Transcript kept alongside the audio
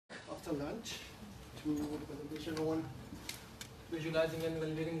for lunch to the presentation on visualizing and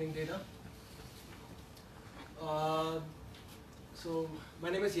validating linked data. So my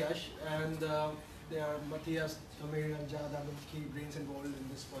name is Yash, and there are Matthias, Amir, and Jad are the key brains involved in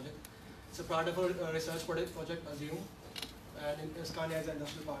this project. It's a part of a research project, Assume, and Scania is an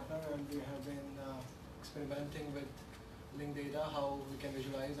industrial partner, and we have been experimenting with linked data, how we can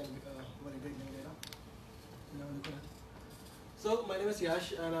visualize and validate linked data. So my name is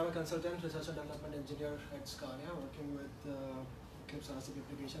Yash, and I'm a consultant, research and development engineer at Scania, working with Eclipse RCP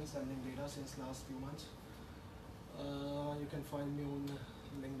applications and linked data since last few months. You can find me on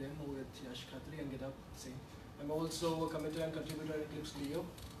LinkedIn with Yash Khatri and GitHub, same. I'm also a committer and contributor at Eclipse Leo,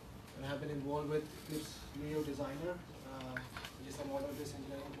 and have been involved with Eclipse Leo Designer, which is a model-based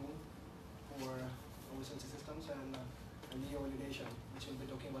engineering tool for OSLC systems, and Leo validation, which we'll be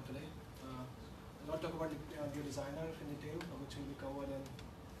talking about today. I'll not talk about Leo Designer in detail, which will be covered in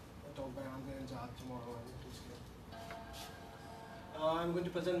a talk by Andre and Jad tomorrow. I'm going to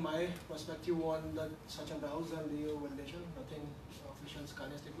present my perspective on the search and browse and Leo validation, nothing official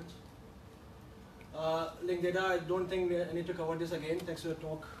Scania statements. Linked data, I don't think I need to cover this again. Thanks to the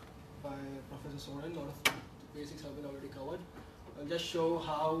talk by Professor Soren, a lot of the basics have been already covered. I'll just show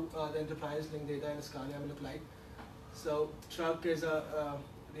how the enterprise linked data in Scania will look like. So truck is a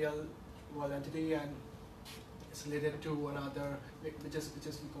real world entity, and it's related to another, which is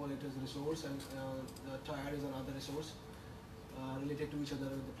we call it as a resource, and the tire is another resource. Related to each other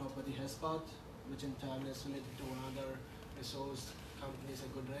with the property HESPAT, which in turn is related to another resource. Companies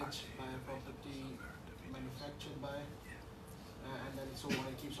like Goodrich by a property manufactured by, and then so on,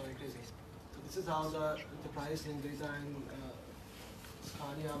 it keeps on increasing. So this is how the enterprise linked data in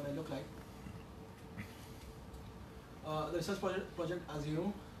Scania may look like. The research project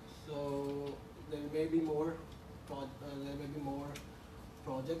Assume. So there may be more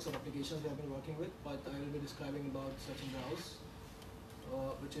projects or applications we have been working with, but I will be describing about search and browse,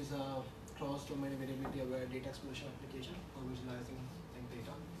 which is a cross-domain availability aware data exploration application for visualizing linked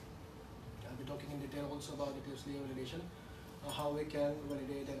data. I'll be talking in detail also about Eclipse Leo validation, how we can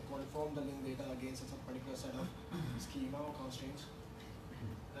validate and conform the linked data against a particular set of schema or constraints,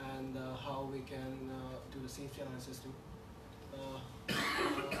 and how we can do the safety analysis too.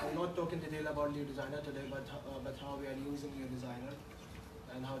 I'll not talk in detail about Leo Designer today, but how we are using Leo Designer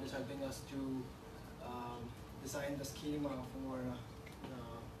and how it is helping us to design the schema for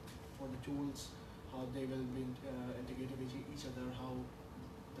the tools, how they will be integrated with each other, how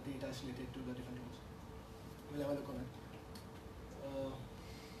the data is related to the different tools. We'll have a look on it.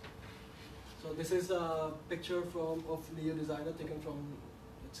 So this is a picture of Leo Designer taken from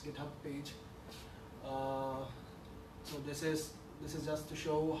its GitHub page. So this is just to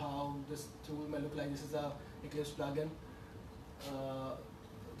show how this tool may look like. This is a Eclipse plugin.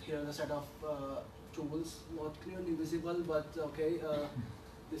 Here are the set of tools, not clearly visible, but okay.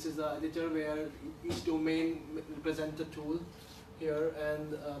 This is the editor where each domain represents a tool here,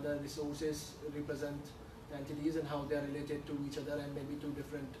 and the resources represent the entities and how they are related to each other, and maybe two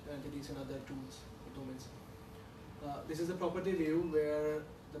different entities in other tools or domains. This is a property view where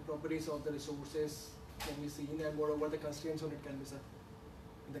the properties of the resources can be seen, and moreover the constraints on it can be set.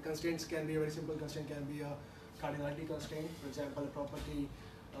 The constraints can be a very simple constraint, can be a cardinality constraint. For example, a property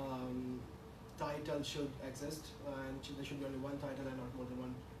title should exist, and there should be only one title and not more than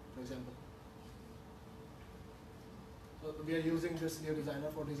one, for example. So we are using this Leo Designer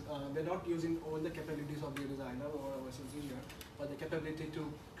for this. We're not using all the capabilities of Leo Designer or OSLC here, but the capability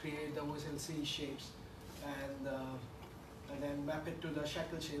to create the OSLC shapes and then map it to the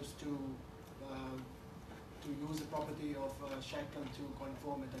shackle shapes to use the property of shackle to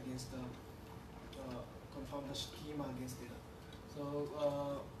conform it against the conform the schema against data. So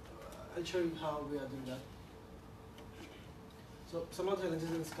I'll show you how we are doing that. So some of the challenges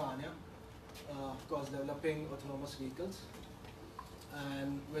in Scania, of course, developing autonomous vehicles,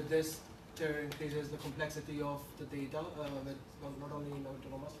 and with this there increases the complexity of the data with not only in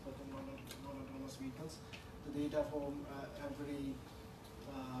autonomous but in non-autonomous vehicles. The data from every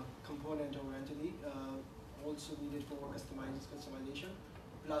component or entity also needed for customization,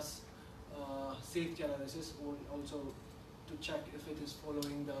 plus safety analysis, also to check if it is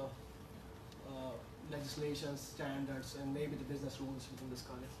following the legislation, standards, and maybe the business rules within the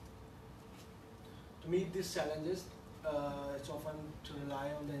Scania. To meet these challenges, it's often to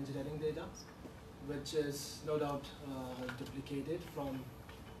rely on the engineering data, which is no doubt duplicated from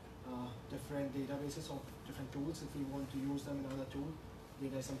different databases or different tools. If we want to use them in another tool,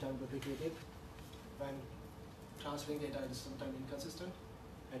 data is sometimes duplicated. When transferring data, it is sometimes inconsistent,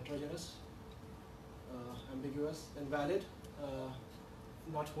 heterogeneous, ambiguous, invalid.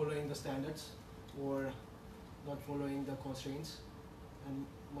 not following the standards or not following the constraints, and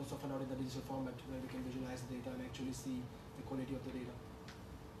most often not in the digital format where we can visualize the data and actually see the quality of the data.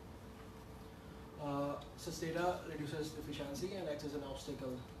 Such data reduces efficiency and acts as an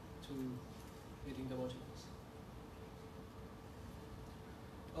obstacle to meeting the bottlenecks.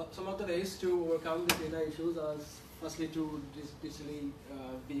 Some of the ways to overcome the data issues are firstly to digitally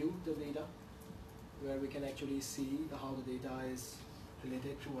view the data, where we can actually see how the data is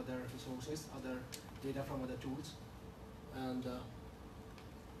related to other resources, other data from other tools, and of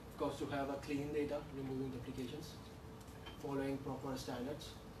course to have a clean data, removing duplications, following proper standards,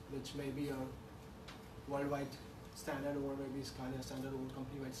 which may be a worldwide standard or maybe Scania standard or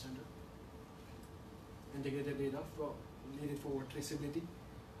company-wide standard. Integrated data needed for traceability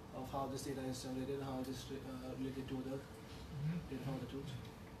of how this data is generated, how it is related to other data from the tools.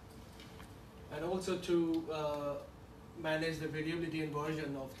 And also to manage the variability and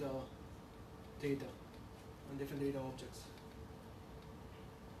version of the data and different data objects.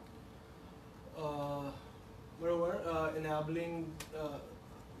 Moreover, enabling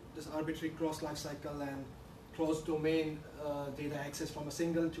this arbitrary cross-life cycle and cross-domain data access from a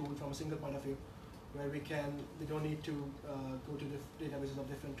single tool, from a single point of view, where we don't need to go to the databases of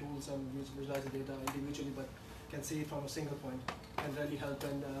different tools and visualize the data individually, but can see it from a single point, can really help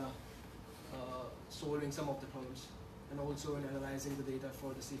in solving some of the problems, and also in analyzing the data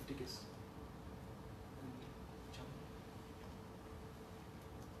for the safety case.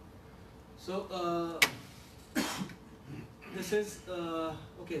 So this is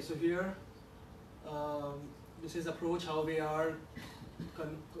okay. So here, this is approach how we are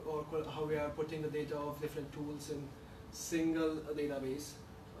how we are putting the data of different tools in single database.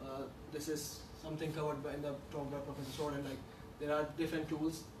 This is something covered in the talk by Professor Soren. Like there are different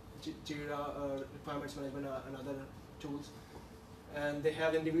tools, Jira, requirements management, and other tools, and they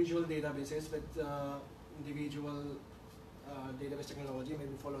have individual databases with individual database technology,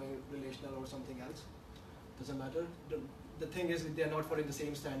 maybe following relational or something else. Doesn't matter. The thing is they are not following the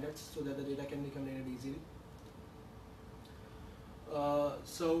same standards, so that the data can be contained easily.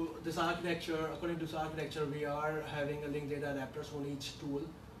 So this architecture, according to this architecture, we are having a linked data adapters on each tool,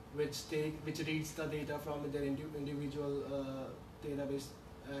 which reads the data from their individual database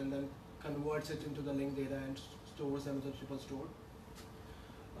and then converts it into the linked data and stores them in the triple store.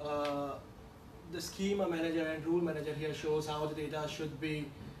 The schema manager and rule manager here shows how the data should be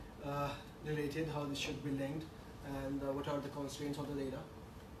related, how this should be linked, and what are the constraints of the data.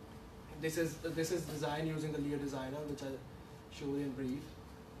 This is designed using the Lear designer, which I showed in brief.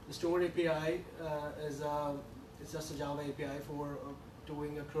 The store API is just a Java API for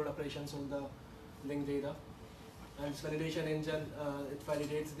doing CRUD operations on the linked data. And its validation engine, it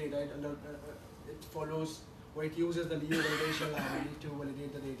validates data, it follows, or it uses the Lear validation library to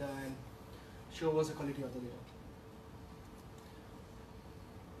validate the data and shows the quality of the data.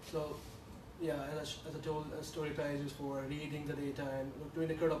 So, yeah, as I told, store API is used for reading the data and doing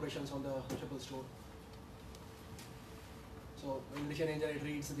the CRUD operations on the triple store. So validation engine, it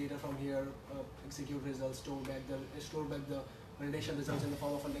reads the data from here, execute results, store back the validation results in the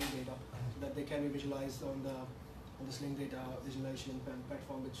form of a linked data, so that they can be visualized on this linked data visualization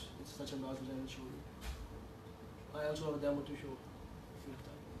platform, which is such a large, which I will show you. I also have a demo to show if you have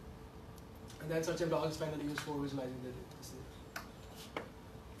time. And then such a blog is finally used for visualizing the data.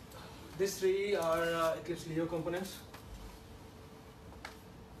 These three are Eclipse Leo components.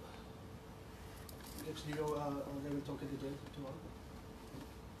 Eclipse Leo, they will talk in detail tomorrow.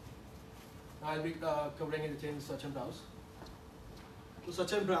 I'll be covering in detail search and browse. So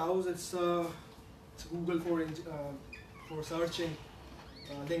search and browse, it's Google for searching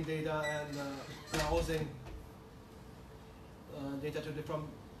linked data and browsing data from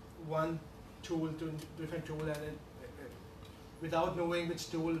one tool to different tool, and without knowing which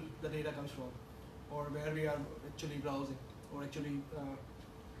tool the data comes from, or where we are actually browsing, or actually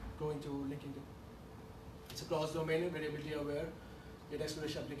going to linking to. It's a cross-domain, variability aware data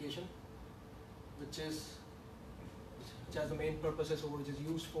exploration application, which has the main purposes, or which is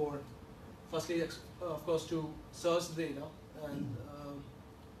used for, firstly, of course, to search the data and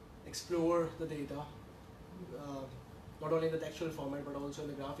explore the data, not only in the textual format but also in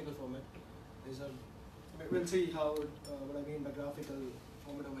the graphical format. We'll see how what I mean by graphical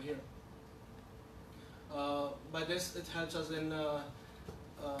format over here. By this, it helps us in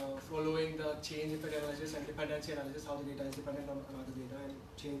following the change effect analysis and dependency analysis, how the data is dependent on another data, and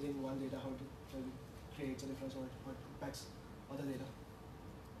changing one data, how it creates a difference or it impacts other data.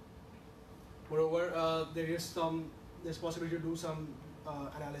 Moreover, there's possibility to do some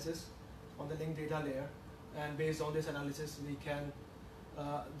analysis on the linked data layer, and based on this analysis, we can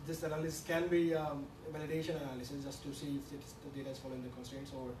This analysis can be validation analysis, just to see if the data is following the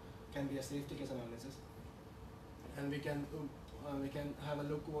constraints, or can be a safety case analysis. And we can have a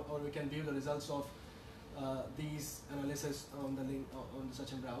look, or we can view the results of these analysis on the link on the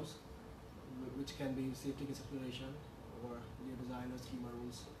search and browse, which can be safety case exploration, or new design or schema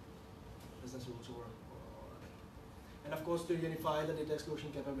rules, business rules, or and of course to unify the data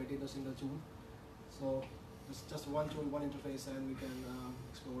exploration capability in a single tool. So it's just one tool, one interface, and we can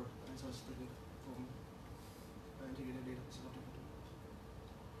explore and search the data from integrated data.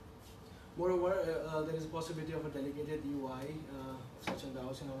 Moreover, there is a possibility of a delegated UI of search and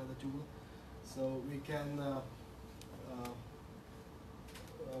browse in another tool. So we can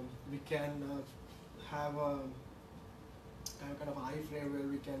have a kind of iframe where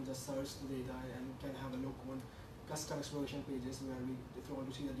we can just search the data and can have a look on custom exploration pages where we, if you want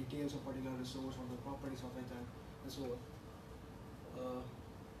to see the details of particular resource or the properties of it and so on.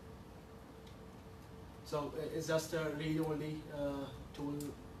 So it's just a read-only tool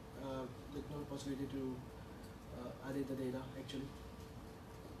with no possibility to edit the data actually.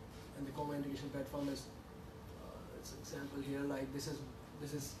 And the common integration platform is it's an example here. Like this is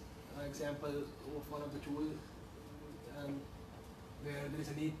an example of one of the tool, and where there is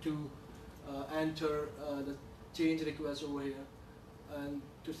a need to enter the change request over here, and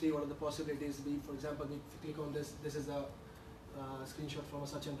to see what are the possibilities. For example, we click on this. This is a screenshot from a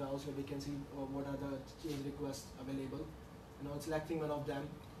search and browse where we can see what are the change requests available. Selecting one of them,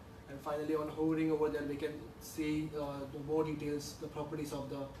 and finally on hovering over there, we can see the more details, the properties of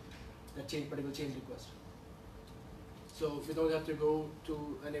the particular change request. So we don't have to go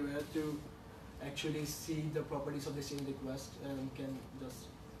to anywhere to actually see the properties of the change request, and can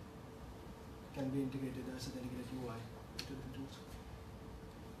be integrated as a dedicated UI into the tools.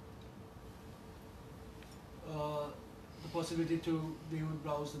 The possibility to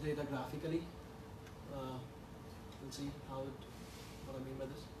browse the data graphically. We'll see what I mean by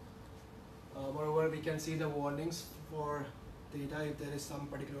this. Moreover, we can see the warnings for data if there is some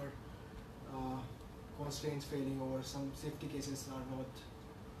particular constraints failing, or some safety cases are not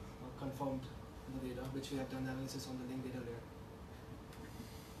confirmed in the data, which we have done analysis on the linked data layer.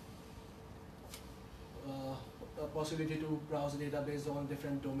 A possibility to browse the data based on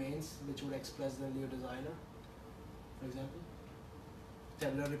different domains, which would express the new designer, for example.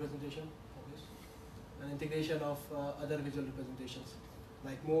 Tabular representation, obvious. And integration of other visual representations,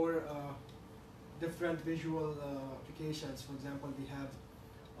 like more different visual applications. For example, we have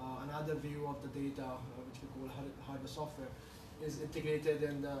another view of the data, which we call hardware software, is integrated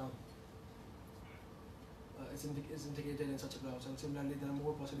in is integrated in such a browser. And similarly, there are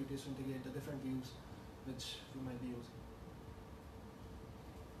more possibilities to integrate the different views which we might be using.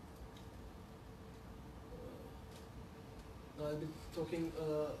 Now I'll be talking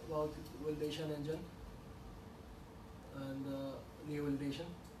about validation engine and Neo validation.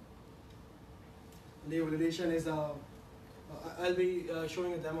 Neo validation is I'll be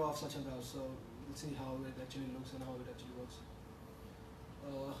showing a demo of such a browser, so we'll see how it actually looks and how it actually works.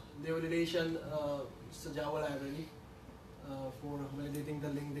 Neo validation is a Java library for validating the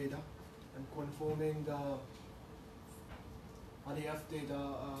linked data and conforming the RAF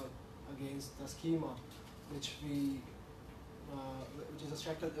data against the schema, which is a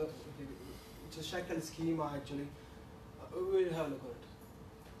shackled schema actually. We'll have a look at it.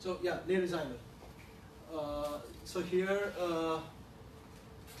 So yeah, Neo designer. So here,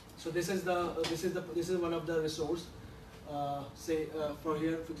 so this is one of the resource. Say for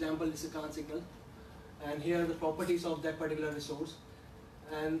here, for example, this is a current signal, and here are the properties of that particular resource,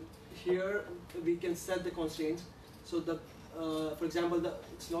 and here we can set the constraints. So for example,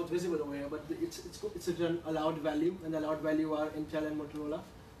 it's not visible over here, but it's an allowed value, and the allowed value are Intel and Motorola,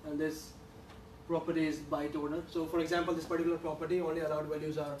 and this property is byte order. So for example, this particular property, only allowed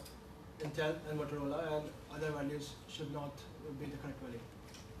values are Intel and Motorola, and other values should not be the correct value.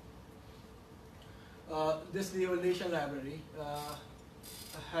 This Neo validation library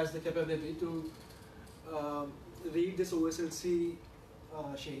has the capability to read this OSLC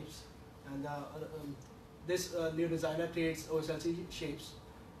shapes, and this Neo designer creates OSLC shapes,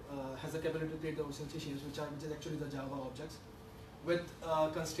 has the capability to create the OSLC shapes, which is actually the Java objects, with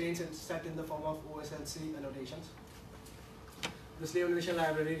constraints set in the form of OSLC annotations. This Neo validation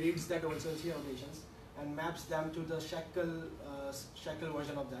library reads that OSLC annotations and maps them to the shackle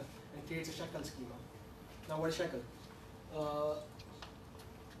version of that, and creates a shackle schema. Now what is shackle?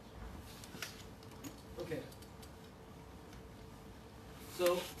 Okay.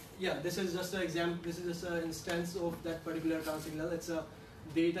 So yeah, this is just an example. This is just an instance of that particular account signal. It's a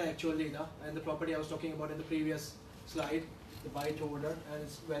actual data, and the property I was talking about in the previous slide the byte order, and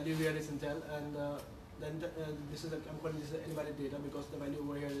its value here is Intel, and then this is I'm calling this invalid data because the value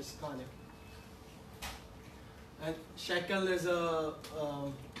over here is Scania. And Shackle is a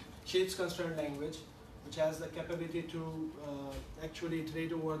shapes constraint language which has the capability to actually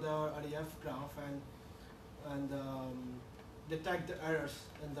iterate over the REF graph and detect the errors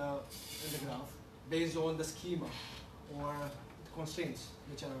in the graph based on the schema or the constraints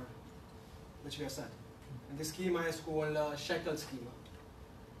which we have set. And the schema is called Shackle schema.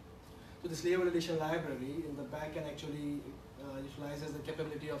 So this label addition library in the backend actually utilizes the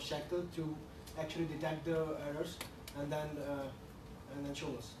capability of Shackle to actually detect the errors and then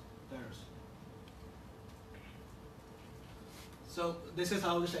show us the errors. So this is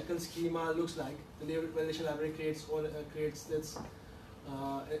how the Shackle schema looks like. The label addition library creates this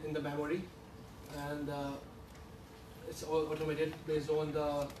in the memory, and it's all automated based on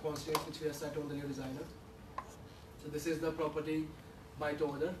the constraints which we have set on the new designer. So this is the property byte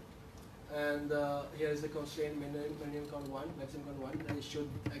order, and here is the constraint minimum count 1, maximum count 1, and it should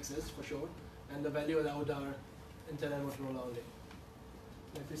exist for sure. And the value allowed are Intel and Motorola only.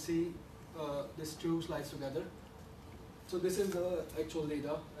 If you see these two slides together, so this is the actual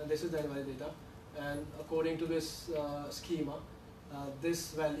data, and this is the invalid data. And according to this schema,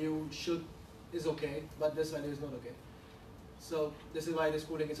 this value is okay, but this value is not okay. So this is why this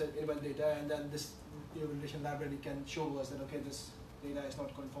coding is invalid data, and then this relation library can show us that okay, this data is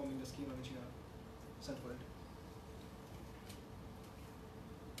not conforming the schema which you have set for it.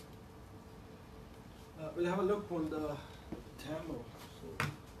 We'll have a look on the demo.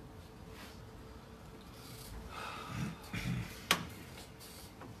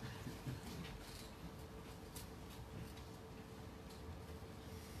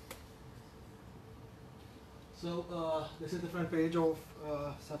 So this is the front page of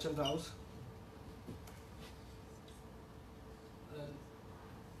Search and Browse.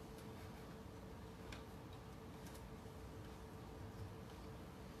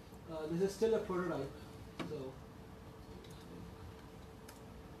 This is still a prototype. So,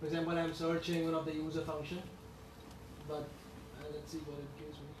 for example, I'm searching one of the user function, but let's see what it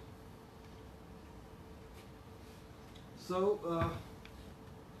gives me. So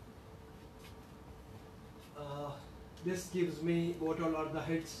this gives me what all are the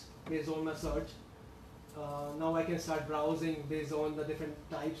hits based on my search. Now I can start browsing based on the different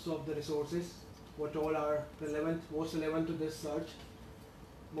types of the resources, what all are relevant, most relevant to this search.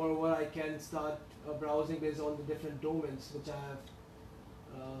 Moreover, I can start browsing based on the different domains which I have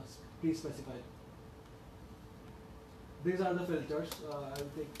pre-specified. These are the filters. I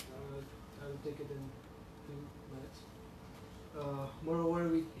will take it in a few minutes.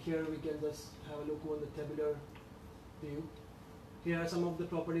 Moreover, here we can just have a look on the tabular view. Here are some of the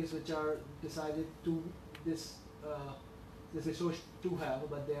properties which are decided to this resource to have,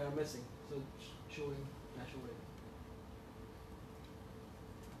 but they are missing. So showing dash over it.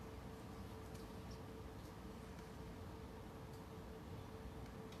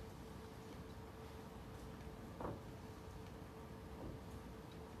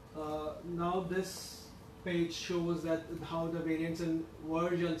 Now this page shows that how the variants and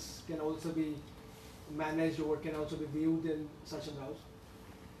versions can also be managed or can also be viewed in Search and Browse.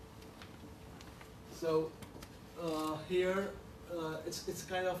 So here it's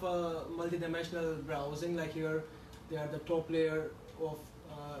kind of a multi-dimensional browsing. Like here, they are the top layer of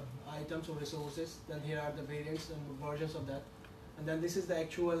items or resources. Then here are the variants and versions of that. And then this is the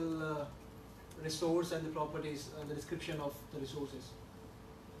actual resource and the properties and the description of the resources.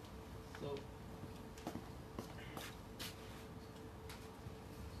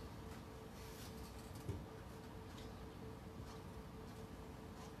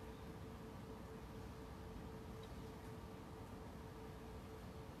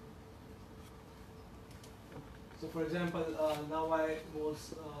 So for example, now I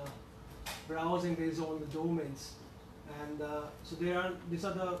was browsing based on the domains, and so these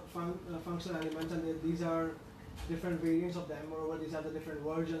are the functional elements, and these are different variants of them. Moreover, these are the different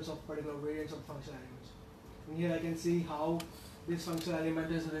versions of particular variants of functional elements. And here I can see how this functional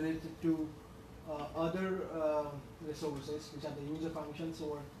element is related to other resources, which are the user functions,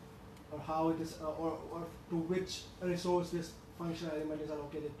 or how it is, or to which resource this functional element is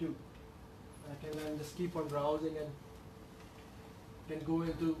allocated to. I can then just keep on browsing and can go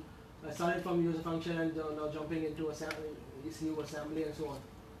into, I started from user function and now jumping into ECU assembly and so on.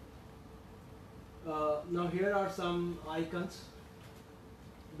 Now here are some icons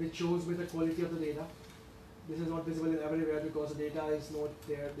which shows me the quality of the data. This is not visible in everywhere because the data is not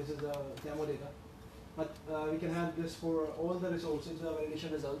there. This is the demo data. But we can have this for all the resources, the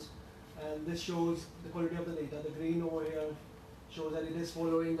validation results. And this shows the quality of the data. The green over here shows that it is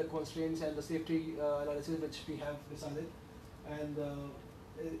following the constraints and the safety analysis which we have decided, and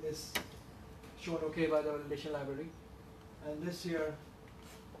it is shown okay by the validation library. And this here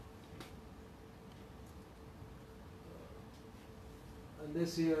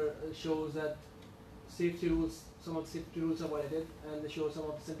shows that safety rules, some of the safety rules are violated, and they show some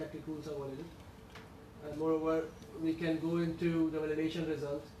of the syntactic rules are violated. And moreover, we can go into the validation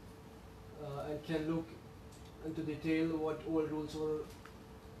result and can look into detail what all rules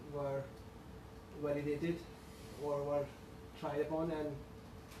were validated or were tried upon, and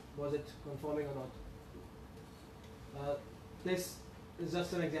was it conforming or not. This is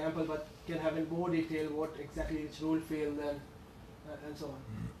just an example, but can have in more detail what exactly each rule failed and so on,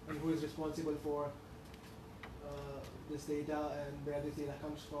 and who is responsible for this data and where this data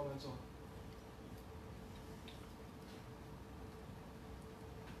comes from and so on.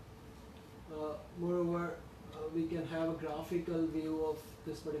 Moreover, we can have a graphical view of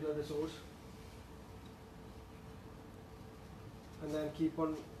this particular resource, and then keep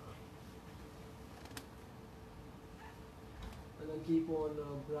on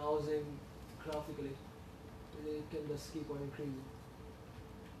browsing graphically, and it can just keep on increasing.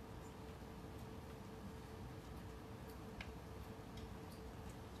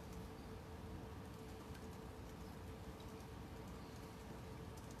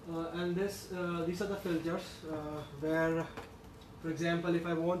 And these are the filters where, for example, if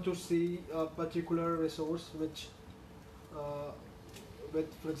I want to see a particular resource which,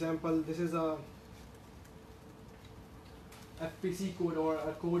 for example, this is a FPC code or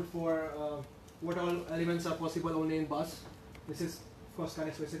a code for what all elements are possible only in bus. This is of course kind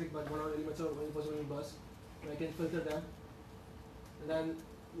of specific, but what all elements are possible in bus. I can filter them, and then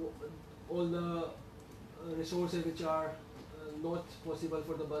all the resources which are not possible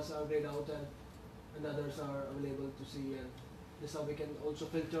for the bus are grayed out, and others are available to see, and this is how we can also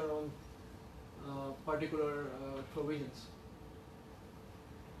filter on particular provisions.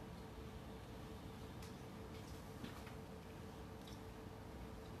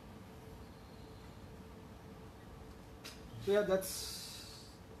 So yeah, that's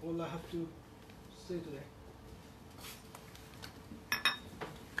all I have to say today.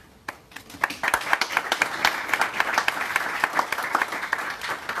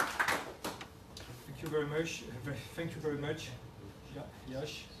 Thank you very much,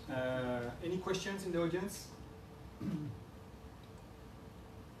 Yash. Any questions in the audience?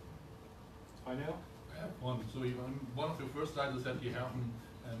 I know. I have one. So one of your first slides is that you have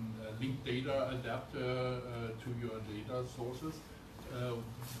linked data adapter to your data sources.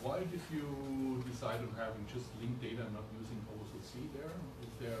 Why did you decide on having just linked data and not using OSLC there?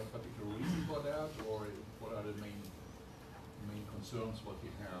 Is there a particular reason for that, or what are the main concerns what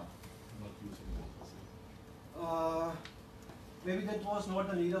you have not using OSLC? Maybe that was not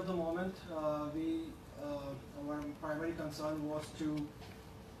the need of the moment. Our primary concern was to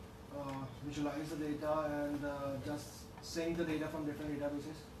visualize the data and just sync the data from different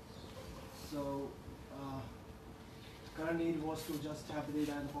databases. So current need was to just have the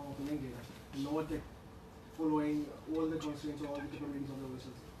data in the form of linked data, not following all the constraints or all the different readings of the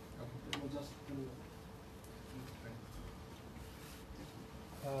vessels. Okay. It was just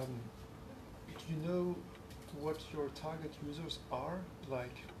do you know what your target users are?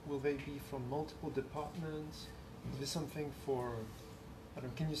 Like, will they be from multiple departments? Is this something for, I don't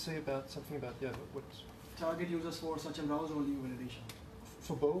know, can you say something about, what? Target users for search and browse or new validation?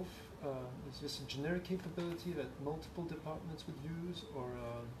 For both? Is this a generic capability that multiple departments would use, or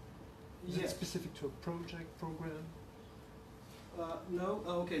is it specific to a project, program? No.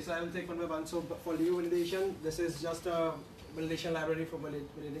 Okay, so I will take one by one. So for new validation, this is just a validation library for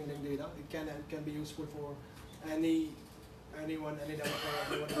validating linked data. It can be useful for anyone, any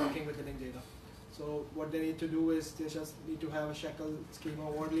developer working with the linked data. So what they need to do is they just need to have a shackle schema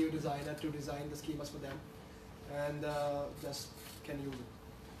or leave designer to design the schemas for them, and just can use it.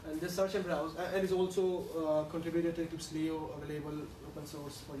 And this search and browse, and is also contributed to Sleo, available open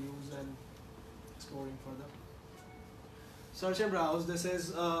source for use and exploring further. Search and browse, this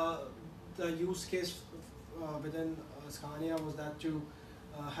is the use case within Scania was that to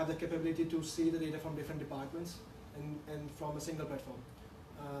have the capability to see the data from different departments and from a single platform.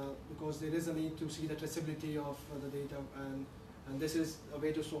 Because there is a need to see the traceability of the data, and this is a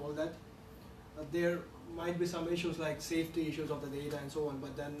way to solve that. There might be some issues like safety issues of the data and so on,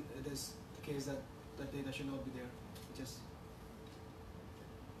 but then it is the case that that data should not be there. Just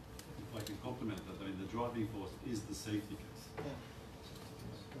if I can complement that, I mean, the driving force is the safety case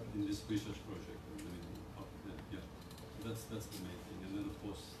in this research project. I mean, that's the main thing, and then of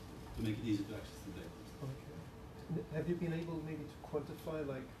course to make it easy to access the data. Okay. Have you been able maybe to quantify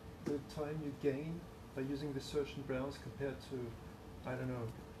like the time you gain by using the search and browse compared to, I don't know,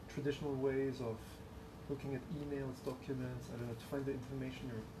 traditional ways of looking at emails, documents, I don't know, to find the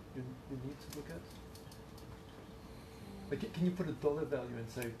information you need to look at? Like, can you put a dollar value and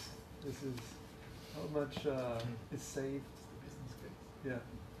say, this is how much is saved? Yeah.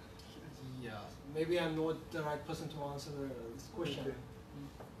 Yeah, maybe I'm not the right person to answer this question. Okay.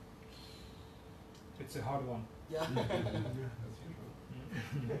 It's a hard one. Yeah. That's usual.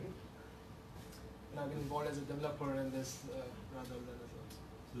 And I've been involved as a developer in this rather than as a...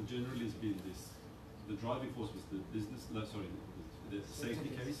 So generally it's been this, the driving force was the business, no, sorry, the safety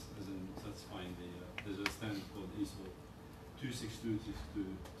case, as in satisfying the, there's a standard called ISO 26262,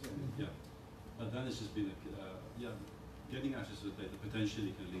 yeah. But then it's just been, getting access to the data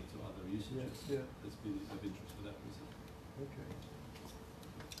potentially can lead to other usages. Yeah. That's been of interest for that reason. Okay.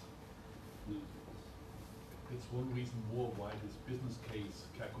 No. It's one reason more why this business case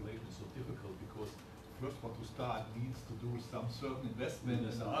calculation is so difficult, because first one to start needs to do some certain investment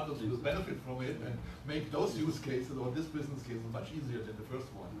and others will benefit from it and make those use cases or this business case much easier than the first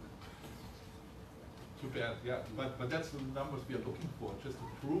one. Too bad, yeah. But that's the numbers we are looking for, just to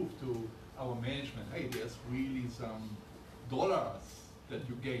prove to our management, hey, there's really some dollars that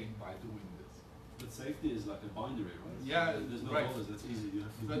you gain by doing this. But safety is like a binary, right? Yeah, there's no right. dollars that's easy, you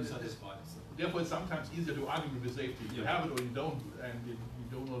have to be satisfied. So. Therefore, it's sometimes easier to argue with the safety. You have it or you don't, and you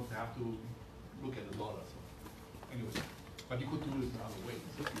don't have to look at the dollars. So, anyway, but you could do it in other ways.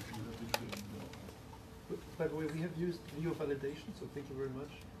 By the way, we have used video validation, so thank you very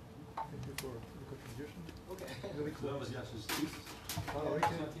much. Thank you for the contribution. Okay. Really So cool. that was Yash's thesis. Oh, That's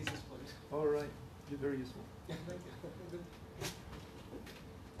okay. my thesis for it. All right. You're very useful. Yeah, thank you. Good.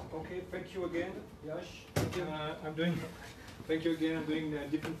 Okay, thank you again, Yash. I'm doing. Thank you again. I'm doing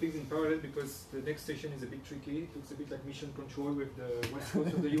different things in parallel because the next session is a bit tricky. It looks a bit like mission control with the west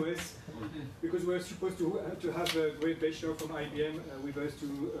coast of the US. Because we're supposed to have a great Besher from IBM with us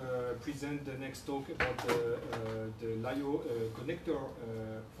to present the next talk about the LIO connector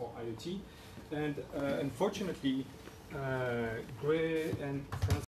for IoT. And unfortunately, Gray and